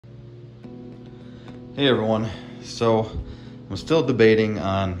Hey everyone, so I'm still debating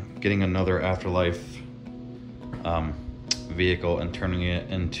on getting another Afterlife vehicle and turning it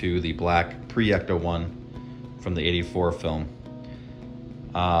into the black pre-Ecto one from the '84 film.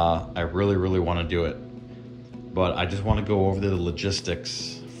 I really want to do it, but I just want to go over the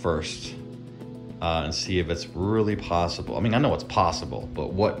logistics first and see if it's really possible. I mean, I know it's possible,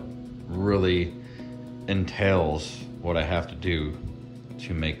 but what really entails what I have to do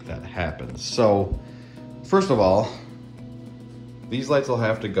to make that happen. So first of all, these lights will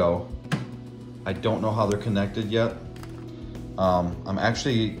have to go. I don't know how they're connected yet. I'm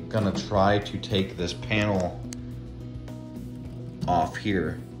actually gonna try to take this panel off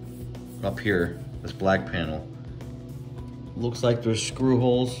here, up here, this black panel. Looks like there's screw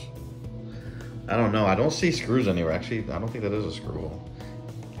holes. I don't know, I don't see screws anywhere. Actually, I don't think that is a screw hole.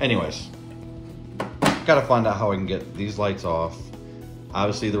 Anyways, gotta find out how I can get these lights off.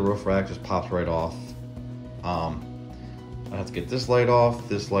 Obviously the roof rack just pops right off. I have to get this light off,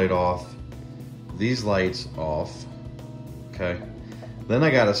 these lights off, okay? Then I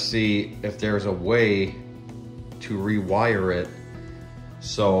gotta see if there's a way to rewire it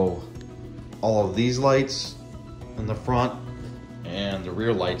so all of these lights in the front and the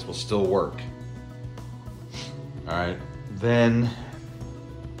rear lights will still work. All right, then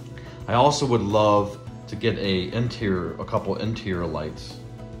I also would love to get a couple interior lights.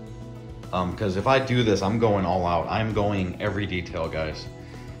 Because if I do this, I'm going all out. I'm going every detail, guys,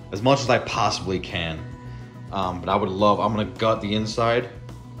 as much as I possibly can. But I would love, I'm gonna gut the inside.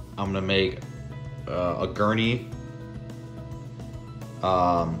 I'm gonna make a gurney,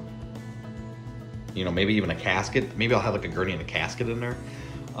 you know, maybe even a casket. Maybe I'll have like a gurney and a casket in there.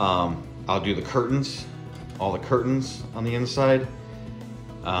 I'll do the curtains, all the curtains on the inside.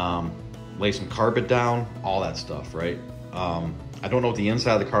 Lay some carpet down, all that stuff, right? I don't know what the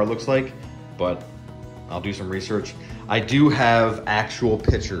inside of the car looks like, but I'll do some research. I do have actual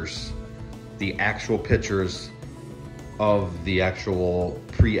pictures, the actual pictures of the actual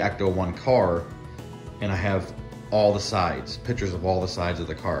pre-Ecto 1 car, and I have all the sides, pictures of all the sides of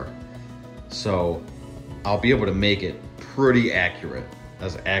the car. So I'll be able to make it pretty accurate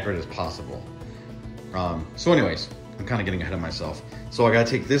as possible. So anyways, I'm kind of getting ahead of myself. So I gotta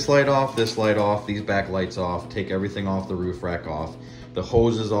take this light off, these back lights off, take everything off, the roof rack off, the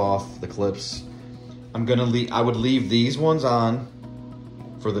hoses off, the clips. I would leave these ones on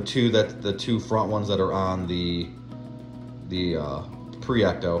for the two front ones that are on the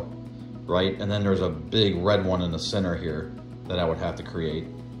pre-Ecto, right? And then there's a big red one in the center here that I would have to create.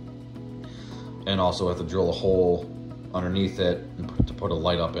 And also have to drill a hole underneath it and to put a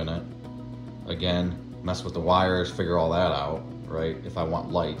light up in it. Again, mess with the wires, figure all that out, right? If I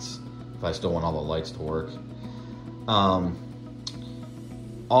want lights, if I still want all the lights to work.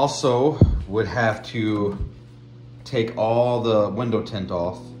 Also would have to take all the window tint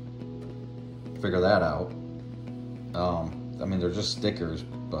off, figure that out. I mean, they're just stickers,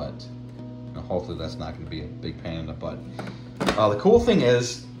 but you know, hopefully that's not gonna be a big pain in the butt. The cool thing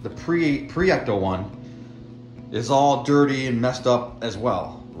is the pre-Ecto one is all dirty and messed up as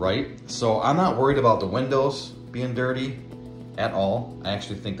well, right? So I'm not worried about the windows being dirty at all. I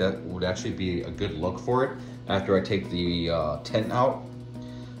actually think that would actually be a good look for it after I take the tint out.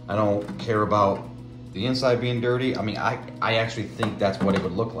 I don't care about the inside being dirty. I mean, I actually think that's what it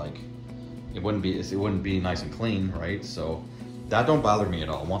would look like. It wouldn't be nice and clean, right? So that don't bother me at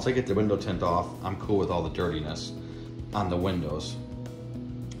all. Once I get the window tint off, I'm cool with all the dirtiness on the windows.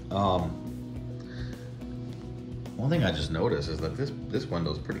 One thing I just noticed is that this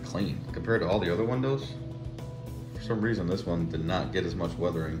window is pretty clean compared to all the other windows. For some reason, this one did not get as much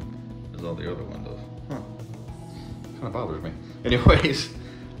weathering as all the other windows. Huh. Kind of bothers me. Anyways,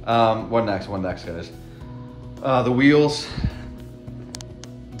 what next, guys? The wheels,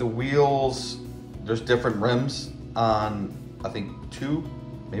 there's different rims on, I think 2,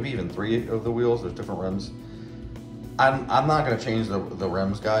 maybe even 3 of the wheels. There's different rims. I'm not gonna change the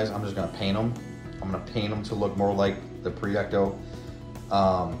rims, guys. I'm just gonna paint them. I'm gonna paint them to look more like the pre-Ecto.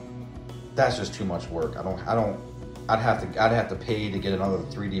 That's just too much work. I'd have to pay to get another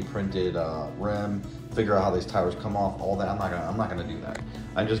 3D printed rim, figure out how these tires come off, all that. I'm not gonna do that.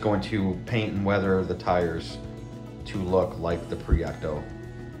 I'm just going to paint and weather the tires to look like the pre-Ecto.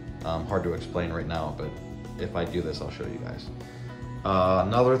 Hard to explain right now, but if I do this, I'll show you guys.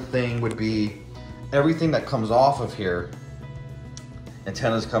 Another thing would be everything that comes off of here,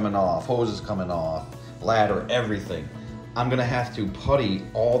 antennas coming off, hoses coming off, ladder, everything. I'm gonna have to putty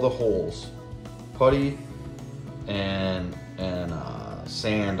all the holes, putty and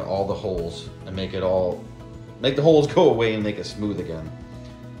sand all the holes and make the holes go away and make it smooth again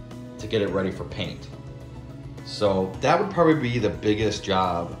to get it ready for paint. So that would probably be the biggest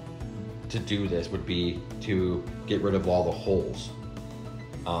job to do this, would be to get rid of all the holes.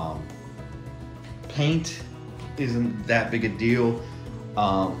 Paint isn't that big a deal.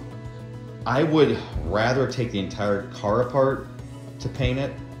 I would rather take the entire car apart to paint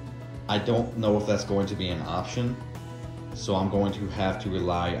it. I don't know if that's going to be an option, so I'm going to have to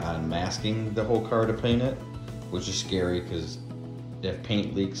rely on masking the whole car to paint it, which is scary because if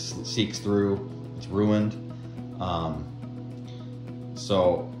paint seeps through, it's ruined.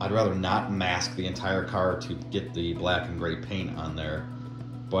 So I'd rather not mask the entire car to get the black and gray paint on there,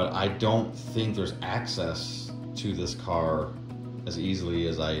 but I don't think there's access to this car as easily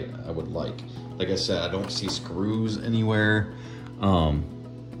as I would like. Like I said, I don't see screws anywhere.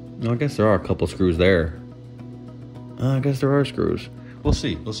 I guess there are a couple screws there. I guess there are screws. We'll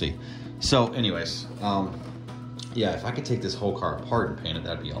see. So anyways, yeah, if I could take this whole car apart and paint it,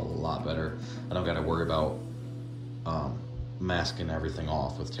 that'd be a lot better. I don't gotta worry about masking everything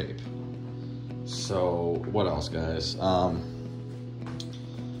off with tape. So what else, guys? What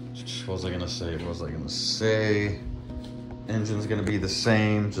was I gonna say? Engine's gonna be the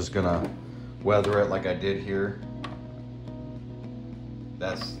same, just gonna weather it like I did here.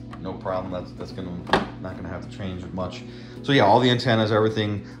 That's no problem. That's not gonna have to change much. So yeah, all the antennas,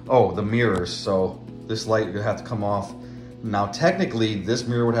 everything. Oh, the mirrors. So this light would have to come off. Now technically, this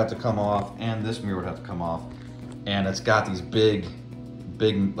mirror would have to come off, and this mirror would have to come off. And it's got these big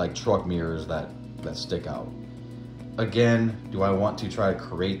like truck mirrors that stick out. Again, do I want to try to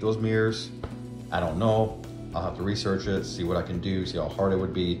create those mirrors? I don't know. I'll have to research it, see what I can do, see how hard it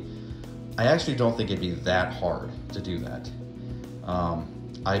would be. I actually don't think it'd be that hard to do that.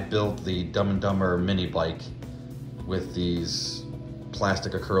 I built the Dumb and Dumber mini bike with these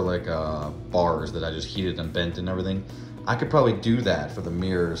plastic acrylic bars that I just heated and bent and everything. I could probably do that for the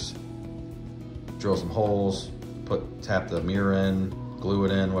mirrors. Drill some holes, tap the mirror in, glue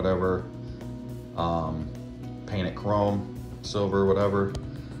it in, whatever. Paint it chrome, silver, whatever.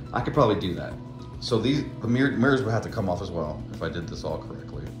 I could probably do that. So the mirrors would have to come off as well if I did this all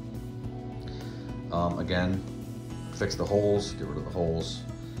correctly. Again, fix the holes, get rid of the holes.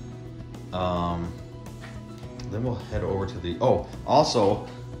 Then we'll head over to the, also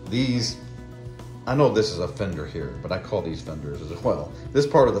these, I know this is a fender here, but I call these fenders as well. This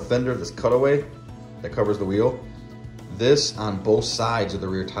part of the fender, this cutaway that covers the wheel, this on both sides of the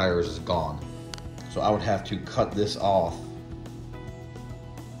rear tires is gone. So I would have to cut this off,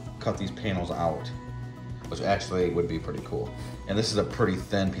 cut these panels out, which actually would be pretty cool. And this is a pretty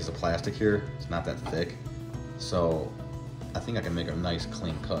thin piece of plastic here. It's not that thick. So I think I can make a nice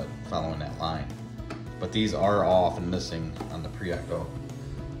clean cut following that line. But these are off and missing on the pre-Ecto.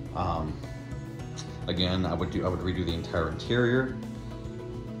 Again, I would redo the entire interior.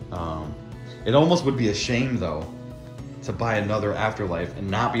 It almost would be a shame though to buy another Afterlife and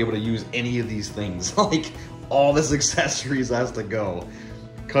not be able to use any of these things. Like all this accessories has to go.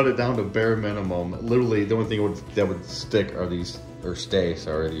 Cut it down to bare minimum. Literally, the only thing that would stick are these, or stay,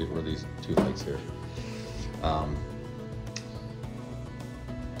 sorry, were these two lights here.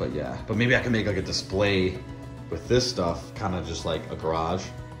 But yeah, but maybe I can make like a display with this stuff, kind of just like a garage,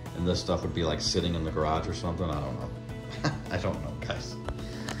 and this stuff would be like sitting in the garage or something. I don't know. I don't know, guys.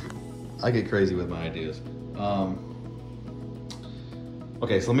 I get crazy with my ideas.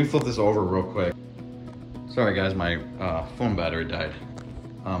 Okay, so let me flip this over real quick. Sorry guys, my phone battery died.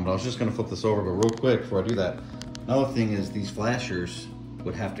 But I was just gonna flip this over, but real quick before I do that, another thing is these flashers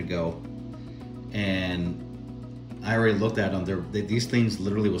would have to go. And I already looked at them. These things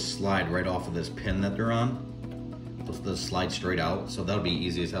literally will slide right off of this pin that they're on. They'll slide straight out, so that'll be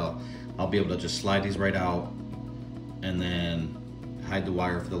easy as hell. I'll be able to just slide these right out and then hide the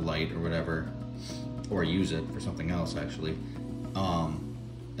wire for the light or whatever, or use it for something else actually.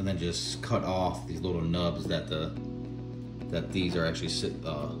 And then just cut off these little nubs that these are actually slid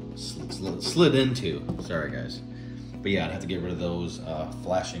into. Sorry guys, but yeah, I'd have to get rid of those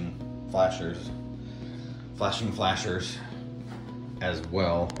flashing flashers as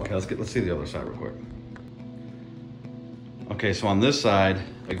well. Okay, let's see the other side real quick. Okay, so on this side,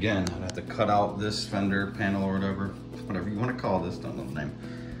 again, I'd have to cut out this fender panel or whatever you want to call this, don't know the name.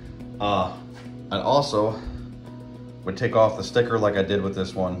 I'd also would take off the sticker like I did with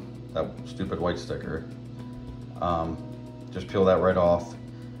this one, that stupid white sticker. Just peel that right off.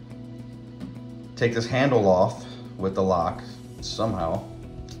 Take this handle off with the lock somehow.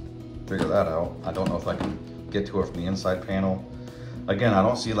 Figure that out. I don't know if I can get to it from the inside panel. Again, I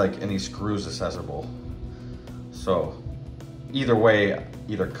don't see like any screws accessible. So either way,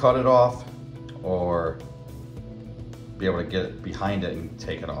 either cut it off or be able to get behind it and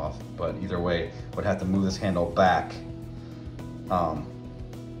take it off. But either way, would have to move this handle back. The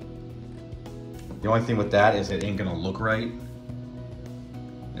only thing with that is it ain't gonna look right.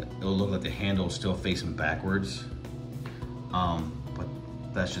 It'll look like the handle is still facing backwards. But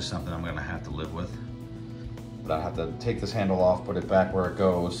that's just something I'm gonna have to live with. But I have to take this handle off, put it back where it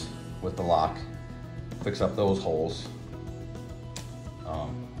goes with the lock, fix up those holes,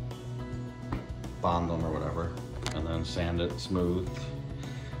 bond them or whatever, and then sand it smooth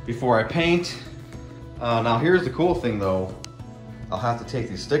before I paint. Now here's the cool thing though, I'll have to take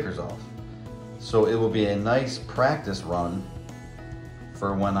these stickers off. So it will be a nice practice run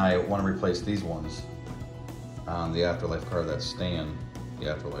for when I want to replace these ones on the Afterlife car that's staying the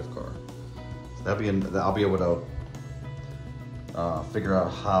Afterlife car. So I'll be able to figure out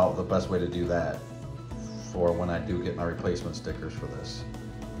how the best way to do that for when I do get my replacement stickers for this.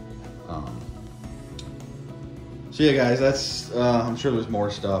 So yeah guys, that's, I'm sure there's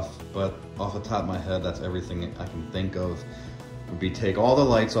more stuff, but off the top of my head, that's everything I can think of. Would be take all the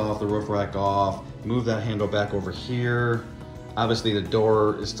lights off, the roof rack off, move that handle back over here. Obviously the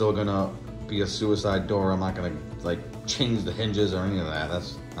door is still gonna be a suicide door. I'm not gonna like change the hinges or any of that.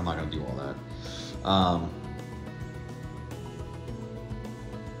 I'm not gonna do all that.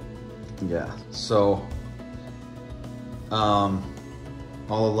 Yeah, so all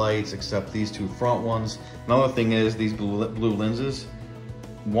the lights except these two front ones. Another thing is these blue lenses.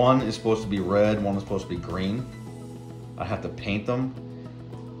 One is supposed to be red, one is supposed to be green. I have to paint them.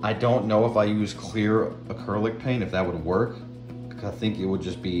 I don't know if I use clear acrylic paint, if that would work. I think it would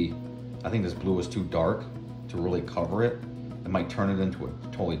just be, I think this blue is too dark to really cover it. It might turn it into a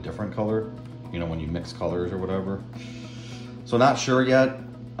totally different color, you know, when you mix colors or whatever. So not sure yet.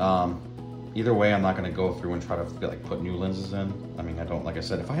 Either way, I'm not gonna go through and try to like put new lenses in. I mean, I don't, like I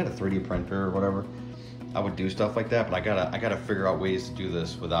said, if I had a 3D printer or whatever, I would do stuff like that, but I gotta figure out ways to do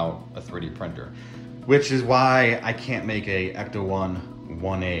this without a 3D printer. Which is why I can't make a Ecto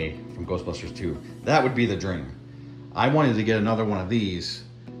 1A from Ghostbusters 2. That would be the dream. I wanted to get another one of these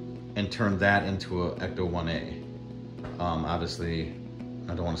and turn that into a Ecto 1A. Obviously,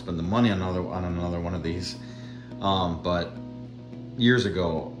 I don't want to spend the money on another one of these. But years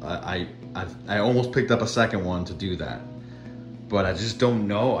ago, I almost picked up a second one to do that. But I just don't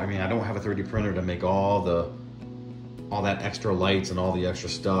know. I mean, I don't have a 3D printer to make all that extra lights and all the extra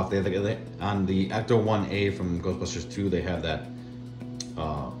stuff. On the Ecto 1A from Ghostbusters 2, they have that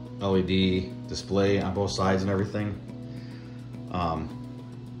LED display on both sides and everything.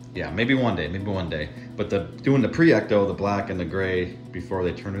 Yeah, maybe one day. But doing the pre-Ecto, the black and the gray, before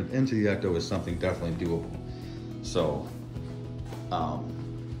they turn it into the Ecto is something definitely doable. So,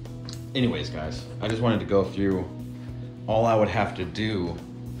 anyways, guys, I just wanted to go through all I would have to do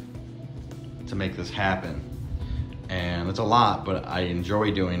to make this happen. And it's a lot, but I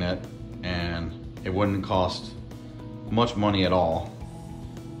enjoy doing it, and it wouldn't cost much money at all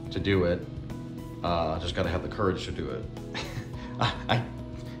to do it. Just gotta have the courage to do it. I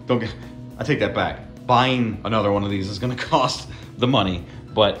take that back. Buying another one of these is gonna cost the money,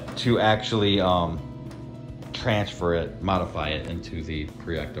 but to actually transfer it, modify it into the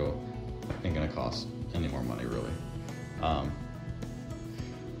pre-Ecto ain't gonna cost any more money really.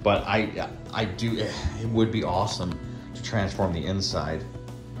 But I do, it would be awesome to transform the inside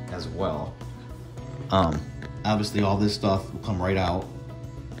as well. Obviously all this stuff will come right out,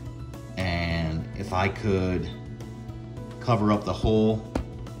 and if I could cover up the hole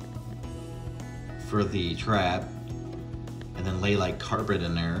for the trap and then lay like carpet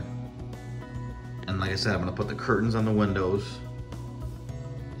in there, and like I said, I'm gonna put the curtains on the windows,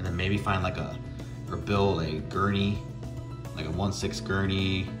 and then maybe find like or build a gurney, like a 1/6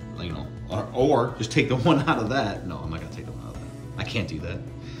 gurney, you know, or just take the one out of that. No, I'm not gonna take the one out of that. I can't do that.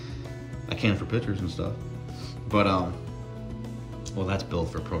 I can for pictures and stuff. But, well, that's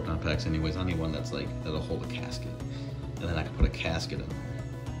built for proton packs anyways. I need one that's like, that'll hold a casket. And then I can put a casket in there.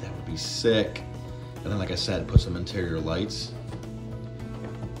 That would be sick. And then, like I said, put some interior lights.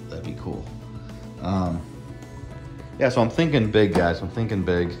 That'd be cool. Yeah, so I'm thinking big, guys. I'm thinking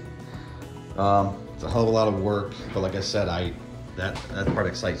big. It's a hell of a lot of work, but like I said, that part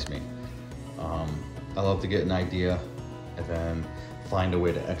excites me. I love to get an idea and then find a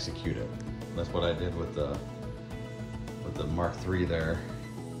way to execute it. That's what I did with the Mark III there.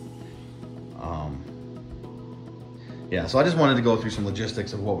 Yeah, so I just wanted to go through some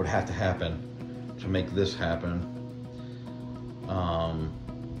logistics of what would have to happen to make this happen. I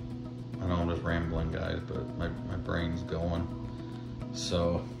know I'm just rambling, guys, but my brain's going.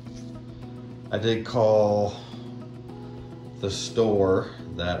 So I did call the store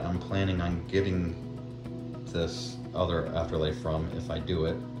that I'm planning on getting this other Afterlife from if I do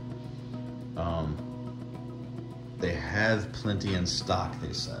it. They have plenty in stock,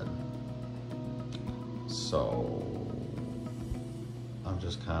 they said. So I'm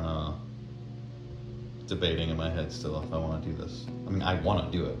just kind of debating in my head still if I want to do this. I mean, I want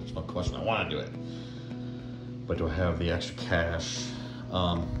to do it. There's no question I want to do it. But do I have the extra cash?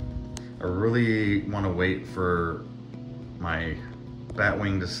 I really want to wait for my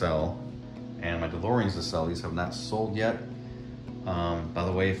Batwing to sell and my DeLoreans to sell. These have not sold yet. By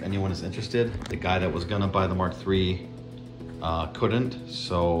the way, if anyone is interested, the guy that was gonna buy the Mark III couldn't,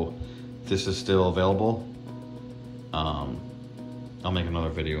 so this is still available. I'll make another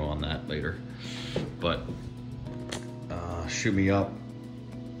video on that later, but shoot me up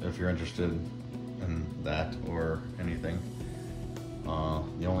if you're interested in that or anything.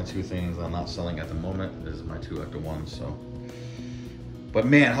 The only two things I'm not selling at the moment is my two Ecto ones, so. But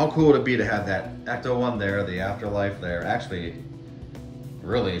man, how cool would it be to have that Ecto one there, the Afterlife there. Actually,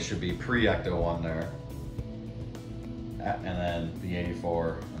 really, it should be pre-Ecto one there. And then the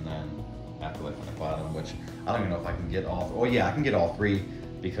 84, and then Afterlife on the bottom, which I don't even know if I can get all. Oh yeah, I can get all three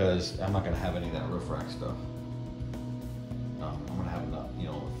because I'm not gonna have any of that roof rack stuff. I'm gonna have enough, you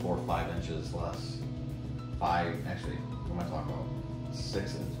know, 4 or 5 inches less. 5, actually, what am I talking about?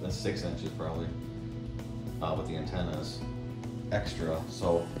 6 inches probably, with the antennas extra.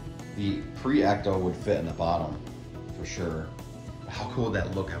 So the pre-Ecto would fit in the bottom for sure. How cool would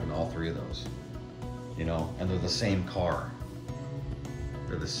that look having all 3 of those? You know, and they're the same car.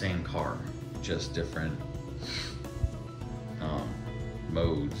 They're the same car, just different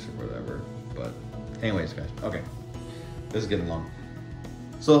modes or whatever. But anyways, guys, okay, this is getting long.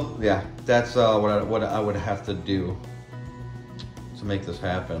 So yeah, that's what I would have to do to make this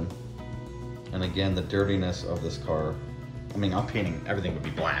happen. And again, the dirtiness of this car. I mean, I'm painting, everything would be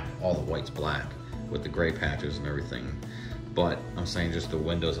black. All the white's black with the gray patches and everything. But I'm saying just the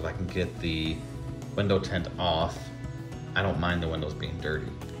windows, if I can get the window tint off, I don't mind the windows being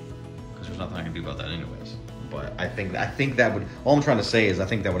dirty because there's nothing I can do about that anyways. But I think that would, all I'm trying to say is I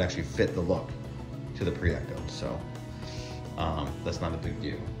think that would actually fit the look to the pre-Ecto. So that's not a big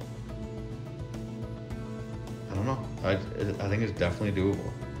deal. I don't know. I think it's definitely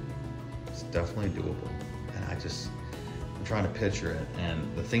doable. It's definitely doable. And I'm trying to picture it.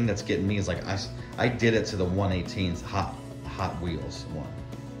 And the thing that's getting me is like, I did it to the 118's Hot Wheels one,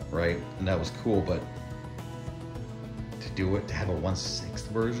 right? And that was cool, but to have a 1/6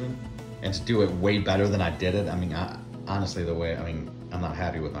 version and to do it way better than I did it, I mean, honestly, I'm not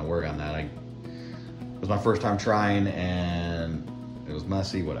happy with my work on that. It was my first time trying and it was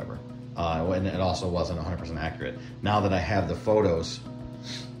messy, whatever. And it also wasn't 100% accurate. Now that I have the photos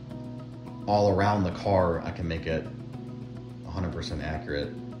all around the car, I can make it 100%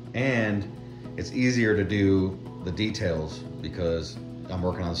 accurate. And it's easier to do the details because I'm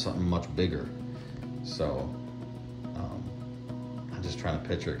working on something much bigger. So I'm just trying to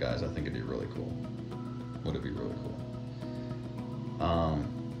picture it, guys. I think it'd be really cool. Would it be really cool?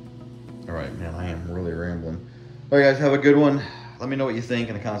 All right, man, I am really rambling. All right, guys, have a good one. Let me know what you think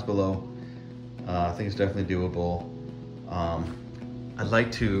in the comments below. I think it's definitely doable. I'd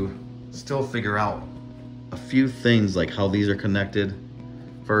like to still figure out a few things, like how these are connected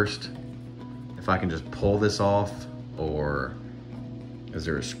first. If I can just pull this off, or is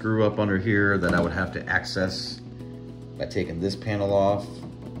there a screw up under here that I would have to access by taking this panel off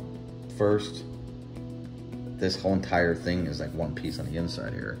first? This whole entire thing is like one piece on the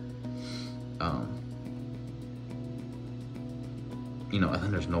inside here. You know, and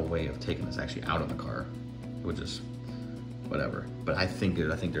then there's no way of taking this actually out of the car. It would just, whatever. But I think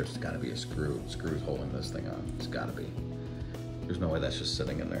there's gotta be a screws holding this thing on. It's gotta be. There's no way that's just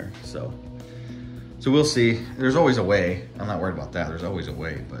sitting in there. So we'll see. There's always a way. I'm not worried about that. There's always a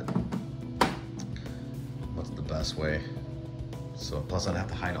way, but what's the best way? So plus I'd have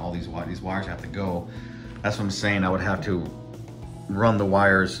to hide all these wires. These wires have to go. That's what I'm saying. I would have to run the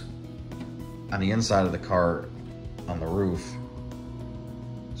wires on the inside of the car on the roof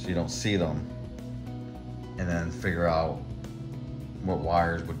so you don't see them, and then figure out what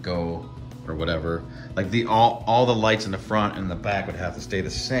wires would go or whatever. Like all the lights in the front and the back would have to stay the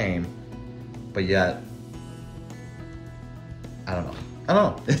same, but yet I don't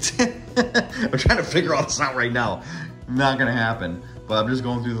know. It's I'm trying to figure all this out right now. Not gonna happen, but I'm just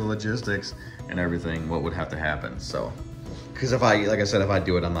going through the logistics and everything, what would have to happen. So, because like I said, if I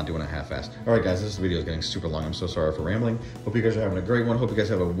do it, I'm not doing it half-assed. All right, guys, this video is getting super long. I'm so sorry for rambling. Hope you guys are having a great one. Hope you guys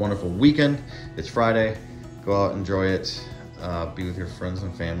have a wonderful weekend. It's Friday. Go out, enjoy it. Be with your friends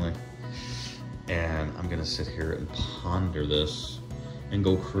and family. And I'm gonna sit here and ponder this and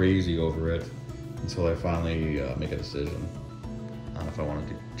go crazy over it until I finally make a decision on if I wanted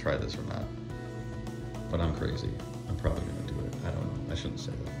to try this or not. But I'm crazy. I'm probably gonna do it. I don't know. I shouldn't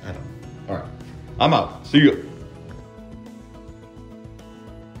say that. I don't know. All right, I'm out. See you.